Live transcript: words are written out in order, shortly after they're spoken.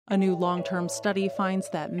A new long-term study finds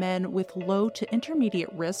that men with low to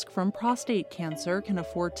intermediate risk from prostate cancer can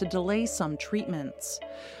afford to delay some treatments.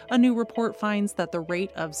 A new report finds that the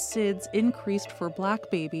rate of SIDS increased for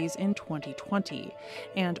Black babies in 2020.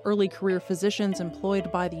 And early career physicians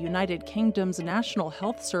employed by the United Kingdom's National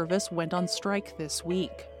Health Service went on strike this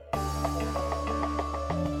week.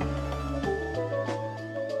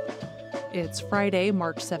 It's Friday,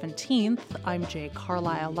 March 17th. I'm Jay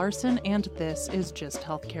Carlisle Larson, and this is Just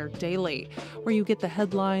Healthcare Daily, where you get the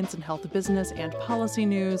headlines and health business and policy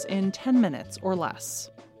news in 10 minutes or less.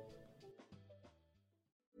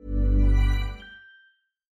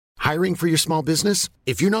 Hiring for your small business?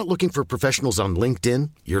 If you're not looking for professionals on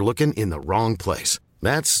LinkedIn, you're looking in the wrong place.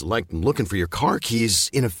 That's like looking for your car keys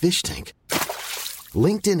in a fish tank.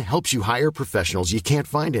 LinkedIn helps you hire professionals you can't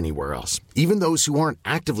find anywhere else, even those who aren't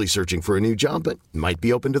actively searching for a new job but might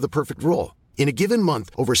be open to the perfect role. In a given month,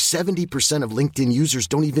 over 70% of LinkedIn users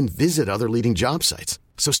don't even visit other leading job sites.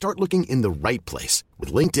 So start looking in the right place.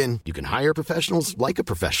 With LinkedIn, you can hire professionals like a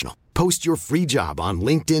professional. Post your free job on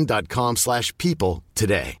linkedin.com/people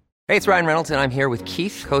today. Hey, it's Ryan Reynolds, and I'm here with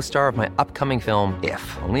Keith, co-star of my upcoming film,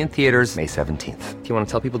 If, only in theaters May 17th. Do you want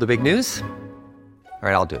to tell people the big news? All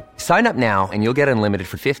right, I'll do it. Sign up now and you'll get unlimited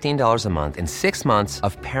for $15 a month and 6 months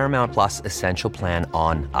of Paramount Plus Essential Plan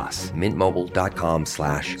on us.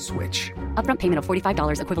 MintMobile.com/switch. Upfront payment of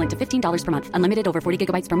 $45 equivalent to $15 per month. Unlimited over 40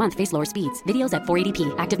 gigabytes per month. Face lower speeds. Videos at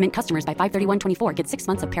 480p. Active Mint customers by 531.24 get 6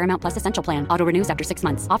 months of Paramount Plus Essential Plan. Auto renews after 6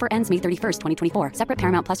 months. Offer ends May 31st, 2024. Separate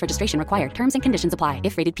Paramount Plus registration required. Terms and conditions apply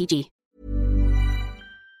if rated PG.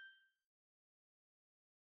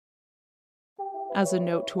 As a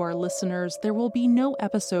note to our listeners, there will be no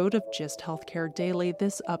episode of Just Healthcare Daily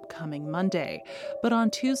this upcoming Monday. But on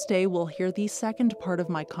Tuesday, we'll hear the second part of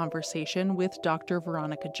my conversation with Dr.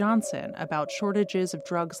 Veronica Johnson about shortages of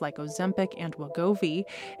drugs like Ozempic and Wegovy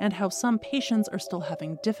and how some patients are still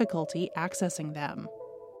having difficulty accessing them.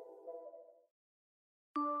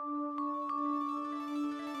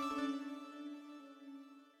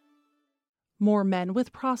 More men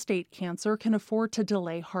with prostate cancer can afford to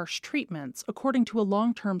delay harsh treatments, according to a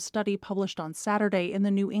long-term study published on Saturday in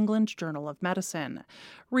the New England Journal of Medicine.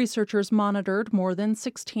 Researchers monitored more than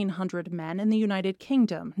 1,600 men in the United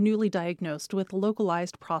Kingdom newly diagnosed with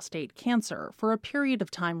localized prostate cancer for a period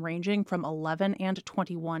of time ranging from 11 and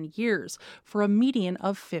 21 years, for a median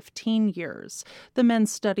of 15 years. The men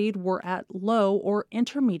studied were at low or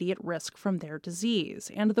intermediate risk from their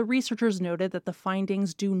disease, and the researchers noted that the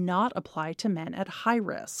findings do not apply to men at high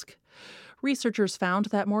risk. Researchers found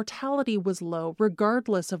that mortality was low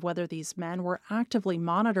regardless of whether these men were actively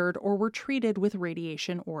monitored or were treated with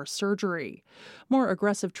radiation or surgery. More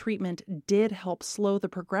aggressive treatment did help slow the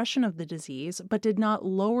progression of the disease, but did not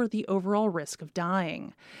lower the overall risk of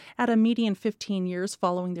dying. At a median 15 years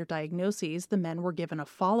following their diagnoses, the men were given a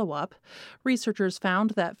follow-up. Researchers found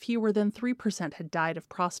that fewer than 3% had died of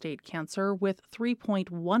prostate cancer, with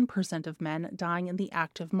 3.1% of men dying in the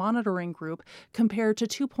active monitoring group compared to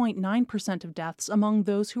 2.9% of deaths among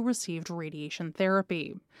those who received radiation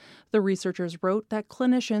therapy. The researchers wrote that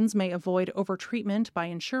clinicians may avoid overtreatment by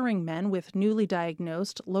ensuring men with newly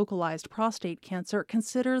diagnosed localized prostate cancer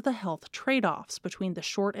consider the health trade-offs between the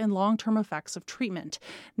short and long-term effects of treatment,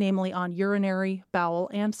 namely on urinary, bowel,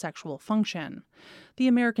 and sexual function. The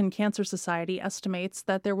American Cancer Society estimates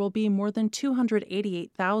that there will be more than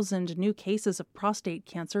 288,000 new cases of prostate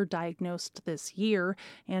cancer diagnosed this year,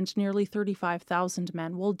 and nearly 35,000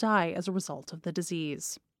 men will die as a result of the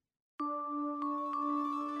disease.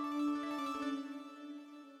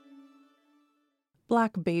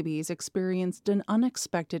 Black babies experienced an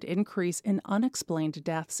unexpected increase in unexplained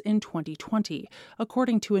deaths in 2020,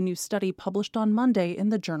 according to a new study published on Monday in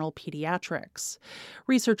the journal Pediatrics.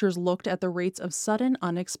 Researchers looked at the rates of sudden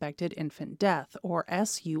unexpected infant death, or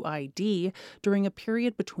SUID, during a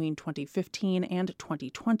period between 2015 and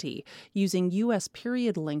 2020, using U.S.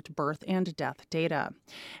 period-linked birth and death data.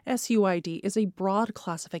 SUID is a broad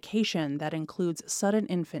classification that includes sudden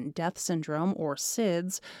infant death syndrome, or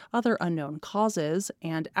SIDS, other unknown causes,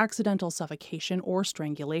 and accidental suffocation or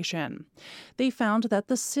strangulation. They found that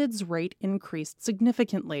the SIDS rate increased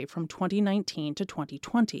significantly from 2019 to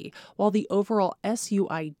 2020, while the overall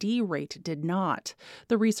SUID rate did not.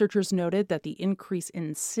 The researchers noted that the increase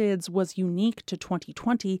in SIDS was unique to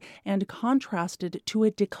 2020 and contrasted to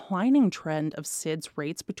a declining trend of SIDS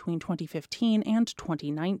rates between 2015 and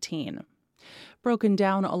 2019. Broken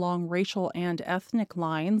down along racial and ethnic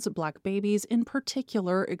lines, Black babies in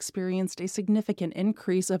particular experienced a significant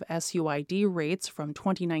increase of SUID rates from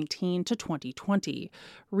 2019 to 2020.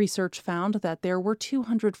 Research found that there were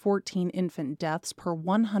 214 infant deaths per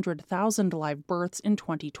 100,000 live births in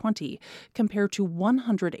 2020, compared to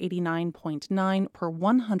 189.9 per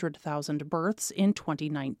 100,000 births in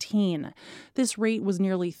 2019. This rate was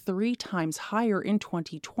nearly 3 times higher in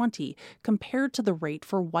 2020 compared to the rate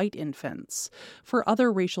for white infants. For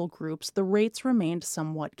other racial groups, the rates remained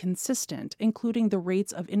somewhat consistent, including the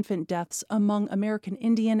rates of infant deaths among American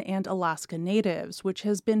Indian and Alaska Natives, which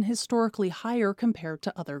has been historically higher compared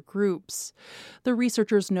to other groups. The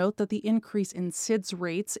researchers note that the increase in SIDS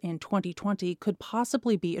rates in 2020 could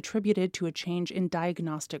possibly be attributed to a change in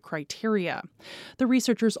diagnostic criteria. The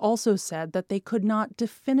researchers also said that they could not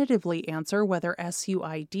definitively answer whether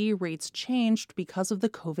SUID rates changed because of the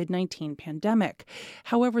COVID-19 pandemic.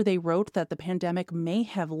 However, they wrote that the pandemic may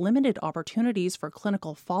have limited opportunities for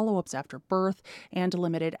clinical follow-ups after birth and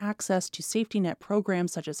limited access to safety net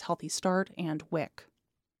programs such as Healthy Start and WIC.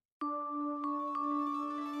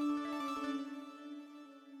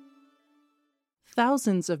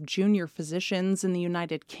 Thousands of junior physicians in the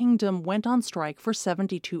United Kingdom went on strike for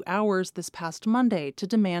 72 hours this past Monday to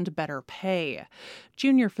demand better pay.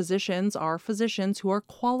 Junior physicians are physicians who are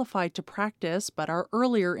qualified to practice but are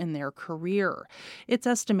earlier in their career. It's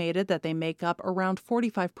estimated that they make up around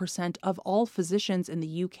 45% of all physicians in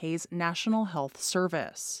the UK's National Health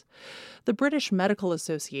Service. The British Medical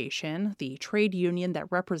Association, the trade union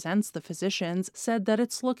that represents the physicians, said that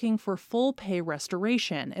it's looking for full pay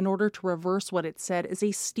restoration in order to reverse what it said is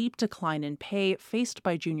a steep decline in pay faced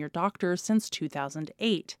by junior doctors since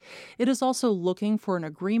 2008. It is also looking for an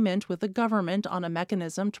agreement with the government on a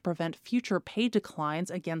mechanism to prevent future pay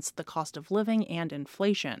declines against the cost of living and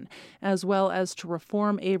inflation, as well as to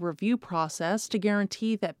reform a review process to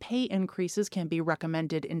guarantee that pay increases can be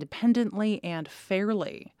recommended independently and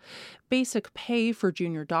fairly. Basic pay for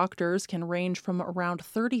junior doctors can range from around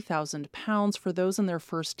 £30,000 for those in their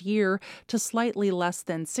first year to slightly less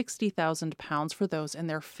than £60,000 for those in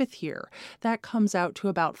their fifth year. That comes out to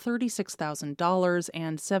about $36,000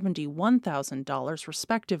 and $71,000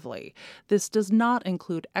 respectively. This does not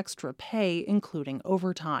include extra pay, including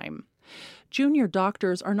overtime. Junior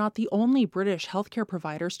doctors are not the only British healthcare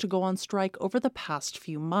providers to go on strike over the past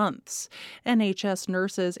few months. NHS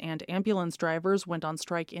nurses and ambulance drivers went on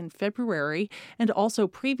strike in February and also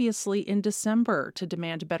previously in December to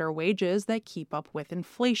demand better wages that keep up with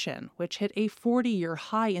inflation, which hit a 40-year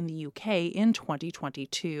high in the UK in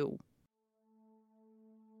 2022.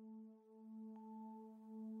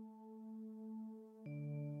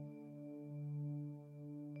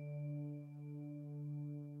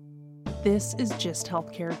 This is Gist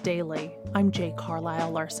Healthcare Daily. I'm Jay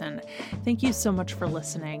Carlisle Larson. Thank you so much for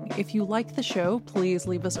listening. If you like the show, please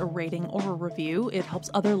leave us a rating or a review. It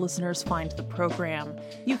helps other listeners find the program.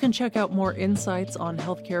 You can check out more insights on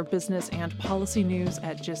healthcare business and policy news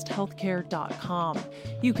at gisthealthcare.com.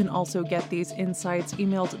 You can also get these insights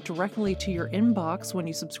emailed directly to your inbox when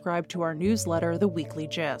you subscribe to our newsletter, The Weekly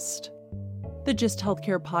Gist. The Gist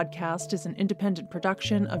Healthcare podcast is an independent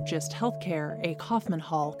production of Gist Healthcare, a Kaufman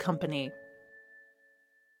Hall company.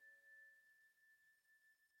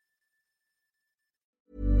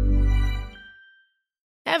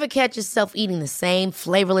 Ever catch yourself eating the same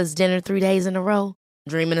flavorless dinner 3 days in a row?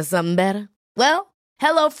 Dreaming of something better? Well,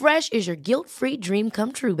 HelloFresh is your guilt-free dream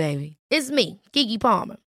come true, baby. It's me, Keke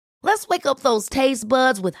Palmer. Let's wake up those taste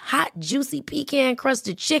buds with hot, juicy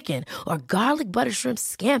pecan-crusted chicken or garlic butter shrimp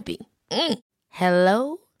scampi.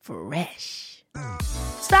 Hello Fresh.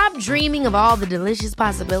 Stop dreaming of all the delicious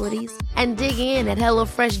possibilities and dig in at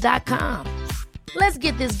HelloFresh.com. Let's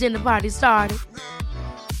get this dinner party started.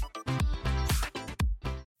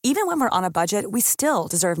 Even when we're on a budget, we still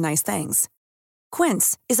deserve nice things.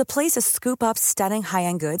 Quince is a place to scoop up stunning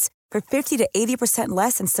high-end goods for 50 to 80%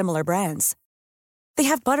 less than similar brands. They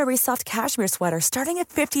have buttery soft cashmere sweaters starting at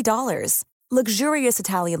 $50, luxurious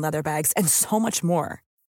Italian leather bags, and so much more.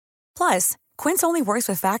 Plus, Quince only works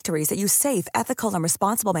with factories that use safe, ethical, and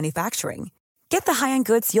responsible manufacturing. Get the high-end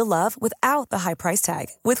goods you'll love without the high price tag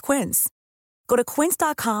with Quince. Go to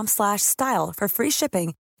quince.com/style for free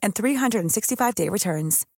shipping and 365-day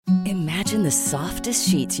returns. Imagine the softest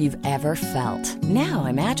sheets you've ever felt. Now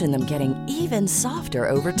imagine them getting even softer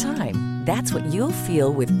over time. That's what you'll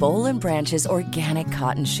feel with Boll & Branch's organic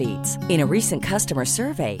cotton sheets. In a recent customer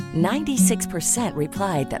survey, 96%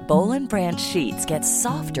 replied that Boll & Branch sheets get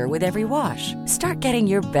softer with every wash. Start getting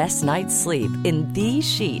your best night's sleep in these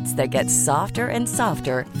sheets that get softer and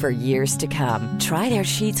softer for years to come. Try their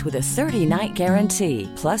sheets with a 30-night guarantee.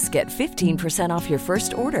 Plus, get 15% off your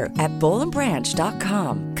first order at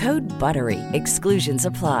bollandbranch.com. Code BUTTERY. Exclusions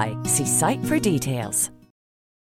apply. See site for details.